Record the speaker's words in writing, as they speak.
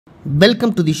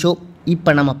Welcome to the show.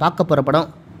 இப்போ நம்ம பார்க்க போற படம்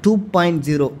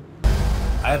 2.0.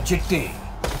 I am Chitti,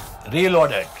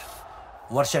 reloaded,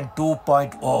 version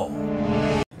 2.0.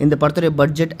 இந்த படத்துடைய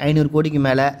பட்ஜெட் 500 கோடிக்கு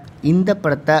மேலே. இந்த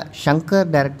படத்தை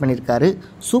சங்கர் டைரக்ட் பண்ணியிருக்காரு.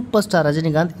 சூப்பர் ஸ்டார்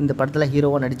ரஜினிகாந்த் இந்த படத்தில்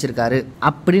ஹீரோவாக நடிச்சிருக்காரு.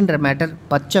 அப்படின்ற மேட்டர்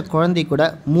பச்சை குழந்தை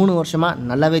கூட 3 வருஷமாக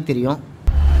நல்லாவே தெரியும்.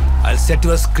 I'll set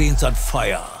your screens on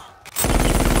fire.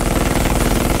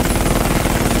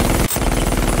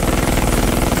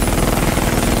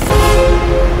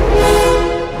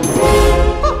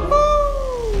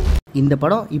 இந்த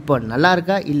படம் இப்போ நல்லா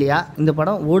இருக்கா இல்லையா, இந்த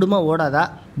படம் ஓடுமா ஓடாதா,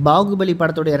 பாகுபலி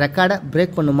படத்துடைய ரெக்கார்டை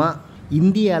பிரேக் பண்ணுமா,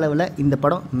 இந்திய அளவில் இந்த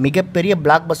படம் மிகப்பெரிய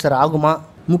பிளாக் பஸ்டர் ஆகுமா,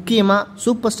 முக்கியமாக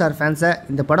சூப்பர் ஸ்டார் ஃபேன்ஸை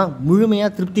இந்த படம்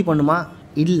முழுமையாக திருப்தி பண்ணுமா,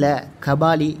 இல்லை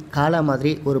கபாலி காலா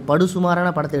மாதிரி ஒரு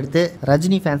படுசுமாரான படத்தை எடுத்து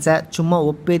ரஜினி ஃபேன்ஸை சும்மா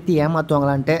ஒப்பேத்தி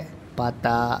ஏமாற்றுவாங்களான்ட்டு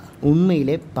பார்த்தா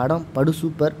உண்மையிலே படம் படு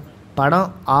சூப்பர்.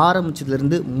 படம்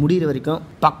ஆரம்பிச்சதுலேருந்து முடிகிற வரைக்கும்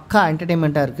பக்கா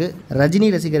என்டர்டெயின்மெண்ட்டாக இருக்குது. ரஜினி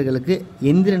ரசிகர்களுக்கு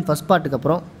எந்திரன் ஃபஸ்ட் பார்ட்டுக்கு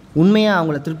அப்புறம் உண்மையாக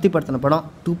அவங்கள திருப்திப்படுத்தின படம்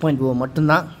 2.0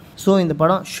 மட்டும்தான். ஸோ இந்த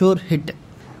படம் ஷூர் ஹிட்.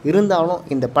 இருந்தாலும்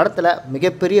இந்த படத்தில்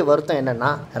மிகப்பெரிய வருத்தம் என்னென்னா,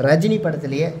 ரஜினி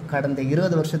படத்துலேயே கடந்த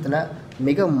 20 வருஷத்தில்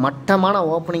மிக மட்டமான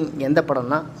ஓப்பனிங் எந்த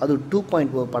படம்னா அது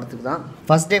 2.0 படத்துக்கு தான்.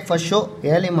 First day first show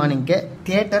early மார்னிங்க்கு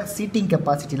theatre seating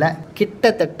கெப்பாசிட்டியில்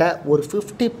கிட்டத்தட்ட ஒரு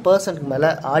 50%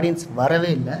 மேலே ஆடியன்ஸ்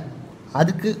வரவே இல்லை.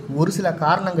 அதுக்கு ஒரு சில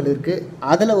காரணங்கள் இருக்குது.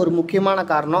 அதில் ஒரு முக்கியமான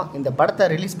காரணம் இந்த படத்தை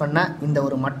ரிலீஸ் பண்ண இந்த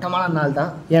ஒரு மட்டமான நாள்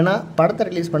தான். ஏன்னா படத்தை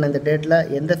ரிலீஸ் பண்ண இந்த டேட்டில்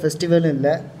எந்த ஃபெஸ்டிவலும்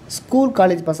இல்லை. ஸ்கூல்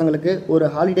காலேஜ் பசங்களுக்கு ஒரு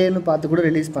ஹாலிடேன்னு பார்த்து கூட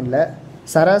ரிலீஸ் பண்ணல.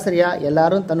 சராசரியாக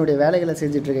எல்லாரும் தன்னுடைய வேலைகளை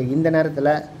செஞ்சிட்ருக்க இந்த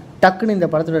நேரத்தில் டக்குன்னு இந்த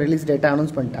படத்தோட ரிலீஸ் டேட்டை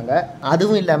அனௌன்ஸ் பண்ணிட்டாங்க.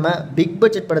 அதுவும் இல்லாமல் பிக்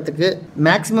பட்ஜெட் படத்துக்கு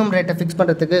மேக்ஸிமம் ரேட்டை ஃபிக்ஸ்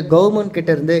பண்ணுறதுக்கு கவர்மெண்ட்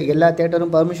கிட்ட இருந்து எல்லா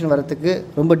தேட்டரும் பர்மிஷன் வரத்துக்கு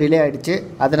ரொம்ப டிலே ஆகிடுச்சு.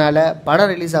 அதனால்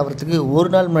படம் ரிலீஸ் ஆகிறதுக்கு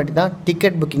ஒரு நாள் முன்னாடி தான்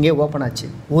டிக்கெட் புக்கிங்கே ஓப்பன் ஆச்சு.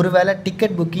 ஒருவேளை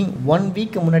டிக்கெட் புக்கிங் 1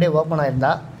 வீக் முன்னாடியே ஓப்பன்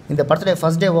ஆயிருந்தா இந்த படத்துடைய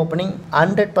ஃபஸ்ட் டே ஓப்பனிங்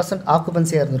 100%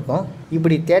 ஆக்குபன்சியாக இருந்திருக்கும்.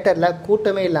 இப்படி தேட்டரில்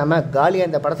கூட்டமே இல்லாமல் காலியாக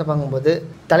இந்த படத்தை பார்க்கும்போது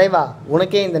தலைவா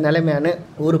உனக்கே இந்த நிலைமையானு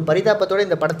ஒரு பரிதாபத்தோடு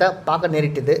இந்த படத்தை பார்க்க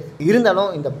நேரிட்டுது.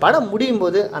 இருந்தாலும் இந்த படம் முடியும்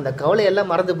போது அந்த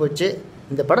கவலையெல்லாம் மறந்து போச்சு.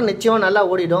 இந்த படம் நிச்சயமாக நல்லா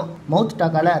ஓடிடும். மவுத்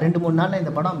டாக்கால் 2-3 நாளில்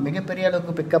இந்த படம் மிகப்பெரிய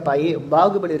அளவுக்கு பிக்கப் ஆகி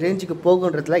பாகுபலி ரேஞ்சுக்கு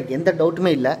போகுன்றதுல எந்த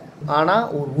டவுட்டுமே இல்லை. ஆனால்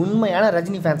ஒரு உண்மையான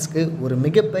ரஜினி ஃபேன்ஸுக்கு ஒரு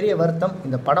மிகப்பெரிய வருத்தம்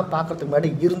இந்த படம் பார்க்குறதுக்கு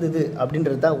முன்னாடி இருந்தது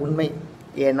அப்படின்றது தான் உண்மை.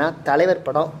 ஏன்னா தலைவர்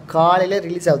படம் காலையில்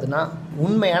ரிலீஸ் ஆகுதுன்னா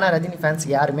உண்மையான ரஜினி ஃபேன்ஸ்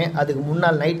யாருமே அதுக்கு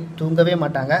முன்னாள் நைட் தூங்கவே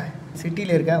மாட்டாங்க.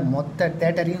 சிட்டியில் இருக்க மொத்த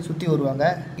தேட்டரையும் சுற்றி வருவாங்க.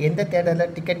 எந்த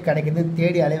தேட்டரில் டிக்கெட் கிடைக்குதுன்னு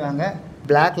தேடி அலைவாங்க.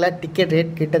 பிளாக்ல டிக்கெட்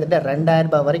ரேட் கிட்டத்தட்ட 2000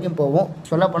 ரூபாய் வரைக்கும் போகும்.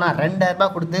 சொல்லப்போனால் 2000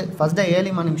 ரூபாய் கொடுத்து first day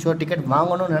early morning show ticket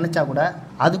வாங்கணும்னு நினச்சா கூட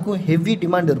அதுக்கும் ஹெவி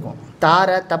டிமாண்ட் இருக்கும்.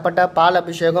 தாரை தப்பட்டா பால்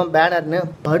அபிஷேகம் பேனர்னு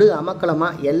படு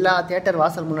அமக்கலமாக எல்லா தேட்டர்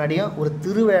வாசல் முன்னாடியும் ஒரு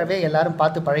திருவிழாவே எல்லாரும்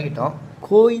பார்த்து பழகிட்டோம்.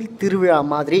 கோயில் திருவிழா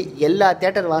மாதிரி எல்லா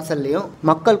தேட்டர் வாசல்லையும்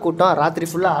மக்கள் கூட்டம் ராத்திரி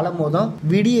ஃபுல்லாக அலமோதும்.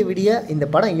 விடிய விடிய இந்த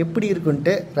படம் எப்படி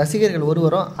இருக்குன்ட்டு ரசிகர்கள்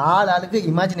ஒருவரும் ஆளுக்கு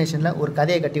இமேஜினேஷனில் ஒரு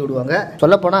கதையை கட்டி விடுவாங்க.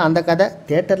 சொல்லப்போனால் அந்த கதை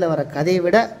தேட்டரில் வர கதையை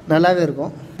விட நல்லாவே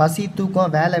இருக்கும். பசி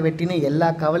தூக்கம் வேலை வெட்டின்னு எல்லா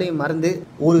கவலையும் மறந்து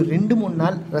ஒரு 2-3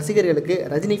 நாள் ரசிகர்களுக்கு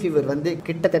ரஜினி ஃபீவர் வந்து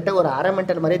கிட்டத்தட்ட ஒரு அரை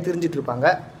மெண்டல் மாதிரியே தெரிஞ்சிட்டு இருப்பாங்க.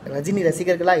 ரஜினி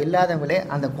ரசிகர்களாக இல்லாதவங்களே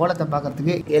அந்த கோலத்தை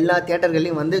பார்க்கறதுக்கு எல்லா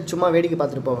தேட்டர்களையும் வந்து சும்மா வேடிக்கை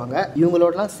பார்த்துட்டு போவாங்க.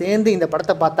 இவங்களோடலாம் சேர்ந்து இந்த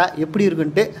படத்தை பார்த்தா எப்படி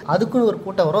இருக்குன்ட்டு அதுக்குன்னு ஒரு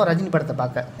கூட்டம் வரும் ரஜினி படத்தை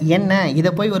பார்க்க. என்ன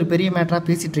இதை போய் ஒரு பெரிய மேட்டராக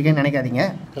பேசிட்டு இருக்கேன்னு நினைக்காதீங்க.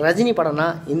 ரஜினி படம்னா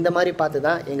இந்த மாதிரி பார்த்து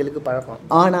தான் எங்களுக்கு பழக்கம்.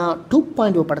 ஆனால்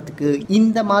 2.0 படத்துக்கு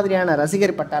இந்த மாதிரியான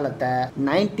ரசிகர் பட்டாளத்தை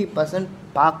 90%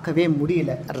 பார்க்கவே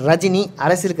முடியல. ரஜினி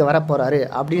அரசியலுக்கு வரப்போறாரு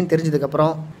அப்படின்னு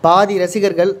தெரிஞ்சதுக்கப்புறம் பாதி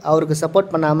ரசிகர்கள் அவருக்கு சப்போர்ட்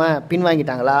பண்ணாமல்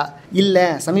பின்வாங்கிட்டாங்களா, இல்லை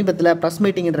சமீபத்தில் ப்ரெஸ்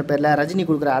மீட்டிங்கிற பேரில் ரஜினி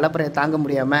கொடுக்குற அலப்பறையை தாங்க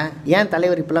முடியாமல் ஏன்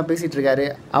தலைவர் இப்பெல்லாம் பேசிகிட்டு இருக்காரு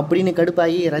அப்படின்னு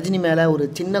கடுப்பாகி ரஜினி மேலே ஒரு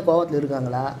சின்ன கோபத்தில்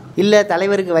இருக்காங்களா, இல்லை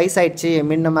தலைவருக்கு வயசாயிடுச்சு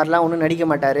முன்ன மாதிரிலாம் ஒன்றும் நடிக்க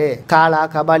மாட்டார், காலா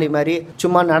கபாலி மாதிரி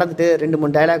சும்மா நடந்துட்டு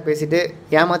 2-3 டைலாக் பேசிட்டு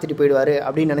ஏமாத்திட்டு போயிடுவார்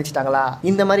அப்படின்னு நினச்சிட்டாங்களா,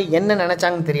 இந்த மாதிரி என்ன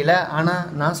நினச்சாங்கன்னு தெரியல. ஆனால்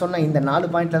நான் சொன்ன இந்த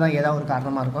 4 பாயிண்ட்ல தான் ஏதாவது ஒரு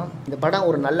காரணமாக இருக்கும். இந்த படம்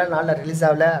ஒரு நல்ல நாளில் ரிலீஸ்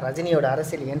ஆகல. ரஜினியோட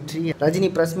அரசியல் என்ட்ரி, ரஜினி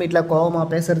ப்ரெஸ் மீட்டில் கோபமாக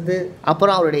பேசுறது,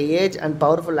 அப்புறம் அவருடைய age and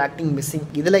powerful acting missing,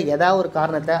 இதில் ஏதாவது ஒரு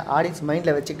காரணத்தை ஆடியன்ஸ்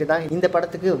மைண்டில் வச்சுக்கிட்டு தான் இந்த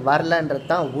படத்துக்கு வரலன்றது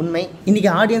தான் உண்மை. இன்னைக்கு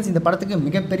ஆடியன்ஸ் இந்த படத்துக்கு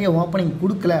மிகப்பெரிய ஓப்பனிங்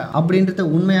கொடுக்கல அப்படின்றது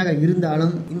உண்மையாக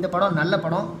இருந்தாலும் இந்த படம் நல்ல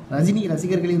படம். ரஜினி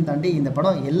ரசிகர்களையும் தாண்டி இந்த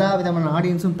படம் எல்லா விதமான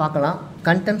ஆடியன்ஸும் பார்க்கலாம்.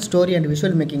 Content story and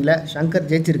visual மேக்கிங்கில் Shankar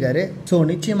ஜெயிச்சிருக்காரு. So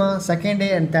நிச்சயமாக செகண்ட் டே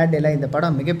அண்ட் தேர்ட் டேல இந்த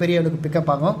படம் மிகப்பெரிய அளவுக்கு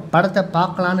பிக்கப் ஆகும். படத்தை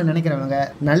பார்க்கலான்னு நினைக்கிறவங்க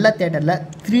நல்ல தேட்டரில்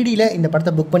 3Dல இந்த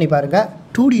படத்தை புக் பண்ணி பாருங்க.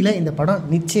 2Dல இந்த படம்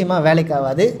நிச்சயமாக வேலைக்கு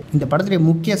ஆகாது. இந்த படத்துடைய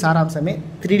முக்கிய சாராம்சமே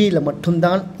 3Dல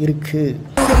மட்டும்தான் இருக்கு.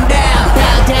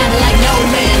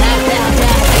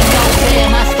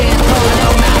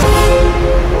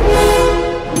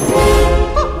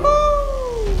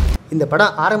 இந்த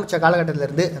படம் ஆரம்பித்த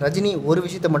காலகட்டத்திலேருந்து ரஜினி ஒரு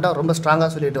விஷயத்தை மட்டும் ரொம்ப ஸ்ட்ராங்காக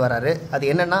சொல்லிட்டு வராரு. அது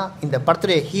என்னென்னா, இந்த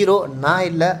படத்துடைய ஹீரோ நான்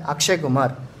இல்லை,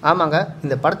 அக்ஷய்குமார். ஆமாங்க,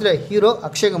 இந்த படத்தில் ஹீரோ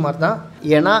அக்ஷய்குமார் தான்.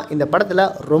 ஏன்னா இந்த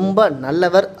படத்தில் ரொம்ப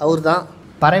நல்லவர் அவர் தான்.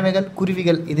 பறவைகள்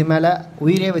குருவிகள் இது மேலே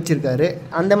உயிரே வச்சிருக்காரு.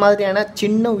 அந்த மாதிரியான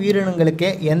சின்ன உயிரினங்களுக்கே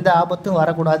எந்த ஆபத்தும்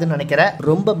வரக்கூடாதுன்னு நினைக்கிற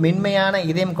ரொம்ப மென்மையான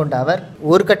இதயம் கொண்ட அவர்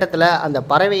ஒரு கட்டத்தில் அந்த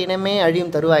பறவை இனமே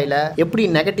அழியும் தருவாயில் எப்படி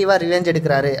நெகட்டிவாக ரிவெஞ்ச்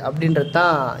எடுக்கிறாரு அப்படின்றது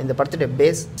தான் இந்த படத்துடைய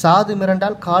பேஸ். சாது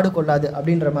மிரண்டால் காடு கொள்ளாது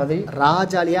அப்படின்ற மாதிரி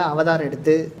ராஜாலியாக அவதாரம்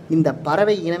எடுத்து இந்த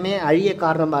பறவை இனமே அழிய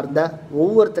காரணமாக இருந்த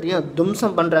ஒவ்வொருத்தரையும்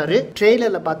தும்சம் பண்ணுறாரு.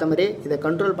 ட்ரெய்லரில் பார்த்த மாதிரி இதை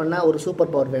கண்ட்ரோல் பண்ண ஒரு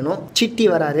சூப்பர் பவர் வேணும். சிட்டி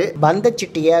வராரு, பந்த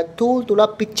சிட்டியை தூள்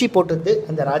தூளாக பிச்சு போட்டுது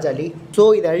அந்த ராஜாலி. சோ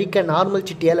இதை அழிக்க நார்மல்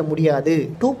சிட்டியால முடியாது.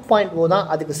 2.0 தான்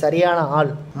அதுக்கு சரியான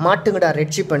ஆள். மாட்டுங்கடா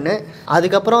ரெட் ஷிப் பண்ணு.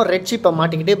 அதுக்கப்புறம் ரெட் ஷிப்பை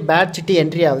மாட்டிக்கிட்டு பேட் சிட்டி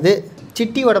என்ட்ரி ஆகுது.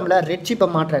 சிட்டி உடம்புல ரெட் ஷிப்பை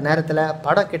மாட்டுற நேரத்தில்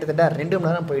படம் கிட்டத்தட்ட 2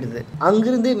 மணி நேரம் போயிடுது.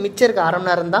 அங்கிருந்து மிச்சம் இருக்க அரை மணி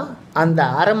நேரம் தான். அந்த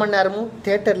அரை மணி நேரமும்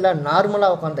தியேட்டரில்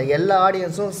நார்மலாக உட்காந்த எல்லா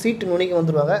ஆடியன்ஸும் சீட்டு நுனிக்கு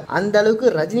வந்துடுவாங்க. அந்த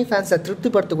அளவுக்கு ரஜினி ஃபேன்ஸை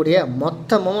திருப்திப்படுத்தக்கூடிய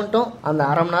மொத்த மொமெண்ட்டும் அந்த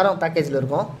அரை மணி நேரம் பேக்கேஜில்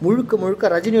இருக்கும். முழுக்க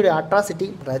முழுக்க ரஜினியோட அட்ராசிட்டி.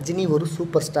 ரஜினி ஒரு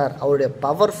சூப்பர் ஸ்டார். அவருடைய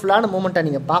பவர்ஃபுல்லான மூமெண்ட்டை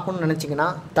நீங்கள் பார்க்கணும்னு நினச்சிங்கன்னா,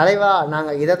 தலைவா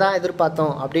நாங்கள் இதை தான்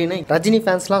எதிர்பார்த்தோம் அப்படின்னு ரஜினி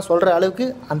ஃபேன்ஸ்லாம் சொல்கிற அளவுக்கு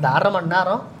அந்த அரை மணி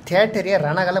நேரம் தியேட்டரையே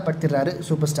ரணகலப்படுத்திடுறாரு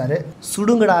சூப்பர் ஸ்டாரு.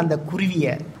 சுடுங்கடா அந்த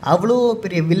குருவியை, அவ்வளோ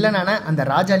பெரிய வில்லனான அந்த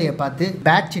ராஜாலியை பார்த்து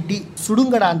பேட் சிட்டி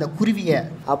சுடுங்கடா அந்த குருவியை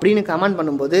அப்படின்னு கமெண்ட்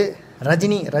பண்ணும்போது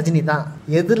ரஜினி தான்.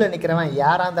 எதிரில் நிற்கிறவன்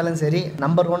யாராக இருந்தாலும் சரி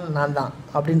நம்பர் 1 நான் தான்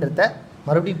அப்படின்றத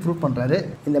மறுபடியும் ப்ரூவ் பண்ணுறாரு.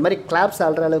 இந்த மாதிரி கிளாப்ஸ்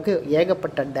ஆடுற அளவுக்கு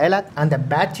ஏகப்பட்ட டைலாக் அந்த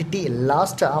bad city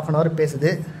last ½ an hour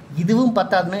பேசுது. இதுவும்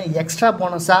பத்தாதுன்னு எக்ஸ்ட்ரா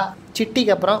போனஸாக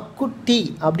சிட்டிக்கு அப்புறம் குட்டி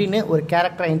அப்படின்னு ஒரு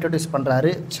கேரக்டரை இன்ட்ரடியூஸ்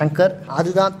பண்ணுறாரு சங்கர்.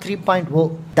 அதுதான் 3.0.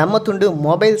 தம்மத்துண்டு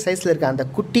மொபைல் சைஸில் இருக்க அந்த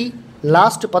குட்டி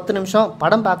லாஸ்ட் 10 நிமிஷம்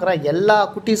படம் பார்க்குற எல்லா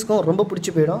குட்டீஸ்க்கும் ரொம்ப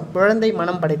பிடிச்சி போயிடும். குழந்தை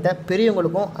மனம் படைத்த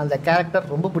பெரியவங்களுக்கும் அந்த கேரக்டர்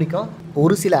ரொம்ப பிடிக்கும்.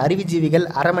 ஒரு சில அறிவுஜீவிகள்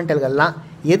அரமெண்டல்கள்லாம்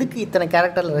எதுக்கு இத்தனை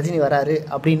கேரக்டரில் ரஜினி வராரு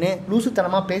அப்படின்னு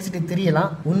லூசுத்தனமாக பேசிட்டு தெரியலாம்.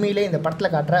 உண்மையிலே இந்த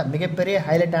படத்தில் காட்டுற மிகப்பெரிய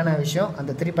ஹைலைட்டான விஷயம்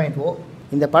அந்த 3.0.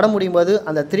 இந்த படம் முடியும் போது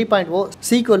அந்த 3.0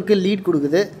 சீக்வலுக்கு லீட்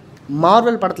கொடுக்குது.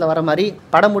 மார்வல் படத்தில் வர மாதிரி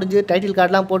படம் முடிஞ்சு டைட்டில்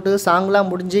கார்டெலாம் போட்டு சாங்லாம்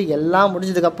முடிஞ்சு எல்லாம்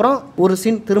முடிஞ்சதுக்கப்புறம் ஒரு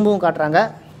சீன் திரும்பவும் காட்டுறாங்க.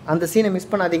 அந்த சீனை மிஸ்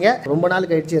பண்ணாதீங்க. ரொம்ப நாள்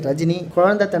கழிச்சு ரஜினி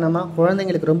குழந்தைத்தனமாக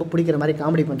குழந்தைங்களுக்கு ரொம்ப பிடிக்கிற மாதிரி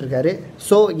காமெடி பண்ணிருக்காரு.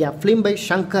 So N film by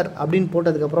Shankar அப்படின்னு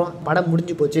போட்டதுக்கப்புறம் படம்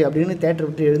முடிஞ்சு போச்சு அப்படின்னு தேட்டர்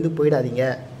விட்டு எழுந்து போயிடாதீங்க.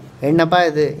 என்னப்பா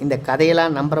இது, இந்த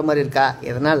கதையெல்லாம் நம்புற மாதிரி இருக்கா,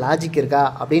 எதனா லாஜிக் இருக்கா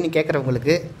அப்படின்னு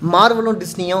கேட்குறவங்களுக்கு மார்வலும்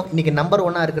டிஸ்னியும் இன்னைக்கு நம்பர்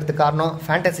 1 இருக்கிறதுக்கு காரணம்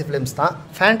ஃபேண்டசி ஃபிலிம்ஸ் தான்.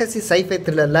 ஃபேண்டசி சைஃபை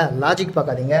த்ரில்லரில் லாஜிக்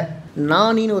பார்க்காதீங்க.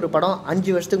 நானின்னு ஒரு படம்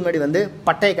 5 வருஷத்துக்கு முன்னாடி வந்து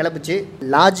பட்டையை கிளப்பிச்சு.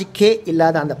 லாஜிக்கே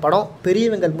இல்லாத அந்த படம்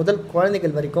பெரியவங்கள் முதல்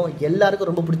குழந்தைகள் வரைக்கும் எல்லாருக்கும்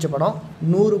ரொம்ப பிடிச்ச படம்.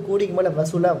 100 கோடிக்கு மேலே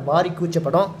வசூலை வாரி கூச்ச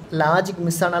படம். லாஜிக்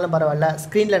மிஸ் ஆனாலும் பரவாயில்ல,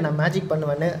 ஸ்க்ரீனில் நான் மேஜிக்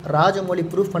பண்ணுவேன்னு ராஜமௌழி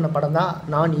ப்ரூஃப் பண்ண படம் தான்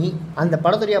நானி. அந்த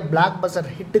படத்துடைய பிளாக் பஸ்டர்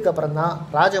ஹிட்டுக்கு அப்புறம் தான்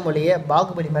ராஜமௌழியை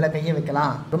பாகுபலி மேலே கையை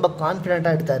வைக்கலாம் ரொம்ப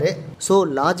கான்ஃபிடென்ட்டாக எடுத்தார். ஸோ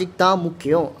லாஜிக் தான்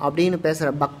முக்கியம் அப்படின்னு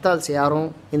பேசுகிற பக்தால்ஸ் யாரும்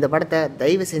இந்த படத்தை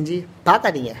தயவு செஞ்சு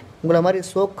பார்க்காதீங்க. உங்களை மாதிரி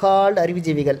சோகால்டு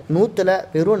அறிவுஜீவிகள் 100ல்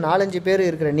வெறும் 4-5 பேர்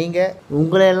இருக்கிற நீங்கள்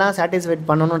உங்களையெல்லாம் சாட்டிஸ்ஃபைட்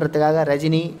பண்ணணுன்றதுக்காக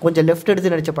ரஜினி கொஞ்சம் லெஃப்ட்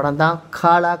எடுத்து நடித்த படம் தான்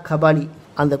காலா கபாலி.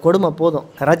 அந்த கொடுமை போதும்.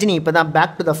 ரஜினி இப்போ தான்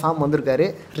பேக் டு த ஃபார்ம் வந்திருக்காரு.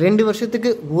 2 வருஷத்துக்கு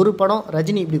ஒரு படம்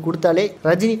ரஜினி இப்படி கொடுத்தாலே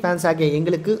ரஜினி ஃபேன்ஸ் ஆகிய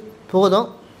எங்களுக்கு போதும்.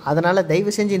 அதனால்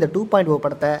தயவு செஞ்சு இந்த 2.0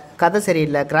 படத்தை கதை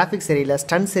சரியில்லை, கிராஃபிக்ஸ் சரியில்லை,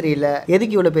 ஸ்டண்ட் சரியில்லை,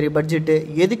 எதுக்கு இவ்வளோ பெரிய பட்ஜெட்டு,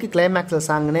 எதுக்கு கிளைமேக்ஸில்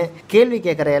சாங்னு கேள்வி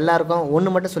கேட்குற எல்லாருக்கும்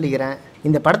ஒன்று மட்டும் சொல்லிக்கிறேன்.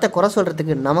 இந்த படத்தை குறை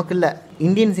சொல்கிறதுக்கு நமக்கு இல்லை,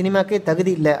 இந்தியன் சினிமாக்கே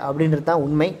தகுதி இல்லை அப்படின்றது தான்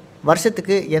உண்மை.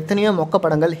 வருஷத்துக்கு எத்தனையோ மொக்க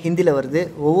படங்கள் ஹிந்தியில் வருது.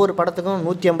 ஒவ்வொரு படத்துக்கும்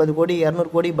 150 கோடி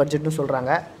 200 கோடி பட்ஜெட்னு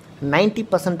சொல்கிறாங்க.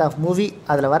 90% ஆஃப் மூவி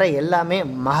அதில் வர எல்லாமே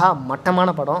மகா மட்டமான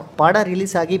படம். படம்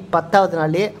ரிலீஸ் ஆகி 10வது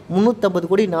நாள்லேயே 350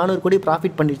 கோடி 400 கோடி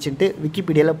ப்ராஃபிட் பண்ணிடுச்சுன்ட்டு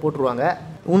விக்கிபீடியாவில் போட்டுருவாங்க.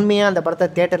 உண்மையாக அந்த படத்தை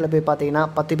தேட்டரில் போய் பார்த்தீங்கன்னா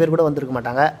 10 பேர் கூட வந்திருக்க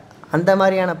மாட்டாங்க. அந்த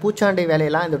மாதிரியான பூச்சாண்டி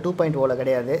வேலையெல்லாம் இந்த 2.0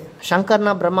 கிடையாது.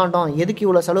 ஷங்கர்னா பிரம்மாண்டம், எதுக்கு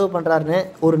இவ்வளோ செலவு பண்ணுறாருன்னு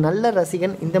ஒரு நல்ல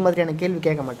ரசிகன் இந்த மாதிரியான கேள்வி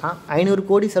கேட்க மாட்டான். 500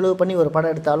 கோடி செலவு பண்ணி ஒரு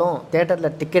படம் எடுத்தாலும்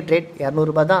தேட்டரில் டிக்கெட் ரேட் 200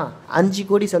 ரூபாய் தான். 5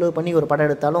 கோடி செலவு பண்ணி ஒரு படம்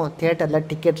எடுத்தாலும் தேட்டரில்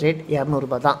டிக்கெட் ரேட் 200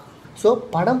 ரூபாய் தான். ஸோ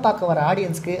படம் பார்க்க வர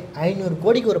ஆடியன்ஸ்க்கு 500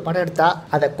 கோடிக்கு ஒரு படம் எடுத்தால்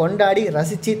அதை கொண்டாடி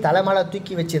ரசித்து தலைமையில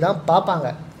தூக்கி வச்சு தான் பார்ப்பாங்க.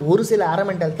 ஒரு சில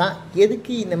அரமெண்டல் தான்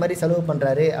எதுக்கு இந்த மாதிரி செலவு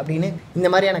பண்ணுறாரு அப்படின்னு இந்த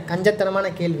மாதிரியான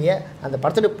கஞ்சத்தனமான கேள்வியை அந்த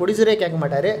படத்தோட ப்ரொடியூசரே கேட்க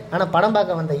மாட்டார். ஆனால் படம்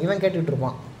பார்க்க வந்த இவன் கேட்டுக்கிட்டு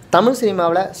இருப்பான். தமிழ்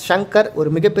சினிமாவில் ஷங்கர் ஒரு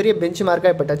மிகப்பெரிய பெஞ்ச்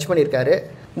மார்க்காக இப்போ டச் பண்ணியிருக்காரு.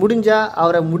 முடிஞ்சால்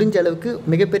அவரை முடிஞ்ச அளவுக்கு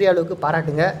மிகப்பெரிய அளவுக்கு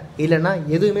பாராட்டுங்க, இல்லைன்னா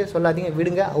எதுவுமே சொல்லாதீங்க,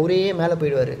 விடுங்க, அவரே மேலே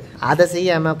போயிடுவார். அதை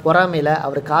செய்யாமல் பொறாமையில்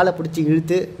அவர் காலை பிடிச்சி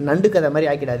இழுத்து நண்டு கதை மாதிரி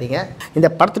ஆக்கிடாதீங்க. இந்த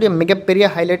படத்துடைய மிகப்பெரிய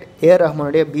ஹைலைட் ஏஆர்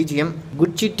ரஹ்மானுடைய BGM.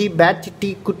 Good city bad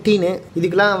city குட்டின்னு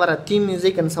இதுக்கெல்லாம் வர தீம்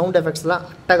மியூசிக் அண்ட் சவுண்ட் எஃபெக்ட்ஸ்லாம்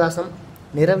அட்டகாசம்.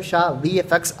 நிரவ்ஷா,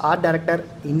 விஎஃப்எக்ஸ், ஆர்ட் டைரக்டர்,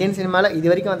 இந்தியன் சினிமாவில் இது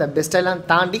வரைக்கும் அந்த பெஸ்ட்டெல்லாம்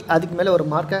தாண்டி அதுக்கு மேலே ஒரு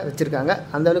மார்க்கை வச்சுருக்காங்க.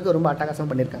 அந்தளவுக்கு ரொம்ப அட்டகாசம்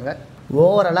பண்ணியிருக்காங்க.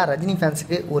 ஓவராலாக ரஜினி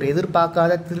ஃபேன்ஸுக்கு ஒரு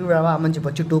எதிர்பார்க்காத திருவிழாவாக அமைஞ்சு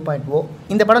போச்சு 2.0.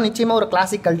 இந்த படம் நிச்சயமாக ஒரு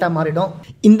கிளாசிக் கல்ட்டாக மாறிடும்.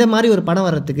 இந்த மாதிரி ஒரு படம்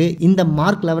வர்றதுக்கு, இந்த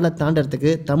மார்க் லெவலில்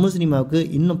தாண்டறதுக்கு தமிழ் சினிமாவுக்கு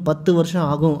இன்னும் 10 வருஷம்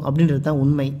ஆகும் அப்படின்றது தான்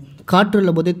உண்மை.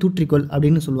 காற்றுள்ள போதே தூற்றிக்கொள்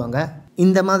அப்படின்னு சொல்லுவாங்க.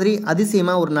 இந்த மாதிரி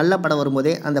அதிசயமாக ஒரு நல்ல படம்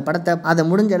வரும்போதே அந்த படத்தை அதை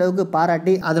முடிஞ்ச அளவுக்கு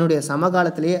பாராட்டி அதனுடைய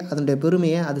சமகாலத்திலேயே அதனுடைய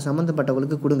பெருமையை அது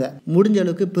சம்மந்தப்பட்டவங்களுக்கு கொடுங்க. முடிஞ்ச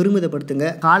அளவுக்கு பெருமிதப்படுத்துங்க.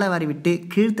 காலவாரி விட்டு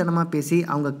கீழ்த்தனமாக பேசி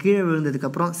அவங்க கீழே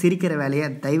விழுந்ததுக்கப்புறம் சிரிக்கிற வேலையை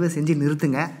தயவு செஞ்சு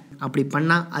நிறுத்துங்க. அப்படி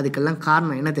பண்ணால் அதுக்கெல்லாம்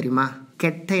காரணம் என்ன தெரியுமா?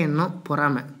 கெட்ட எண்ணம்,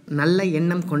 பொறாமை. நல்ல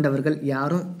எண்ணம் கொண்டவர்கள்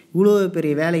யாரும் இவ்வளோ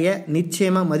பெரிய வேலையை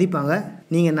நிச்சயமாக மதிப்பாங்க.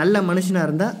 நீங்கள் நல்ல மனுஷனாக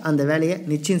இருந்தால் அந்த வேலையை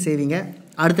நிச்சயம் செய்வீங்க.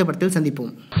 அடுத்த படத்தில்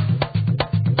சந்திப்போம்.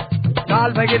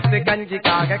 கால் வகித்து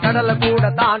கஞ்சிக்காக கடலை கூட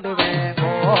தாண்டுவேன்.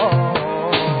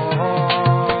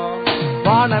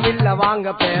 வானவில்ல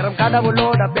வாங்க பேரம்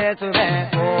கடவுளோட பேசுவேன்.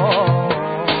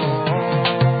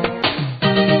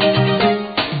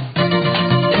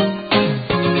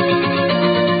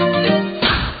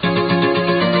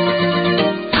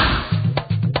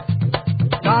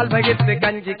 கால் வகித்து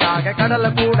கஞ்சிக்காக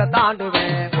கடலை கூட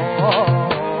தாண்டுவேன்.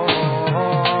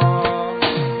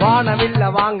 வானவில்ல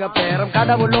வாங்க பேரம்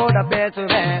கடவுளோட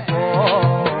பேசுவேன்.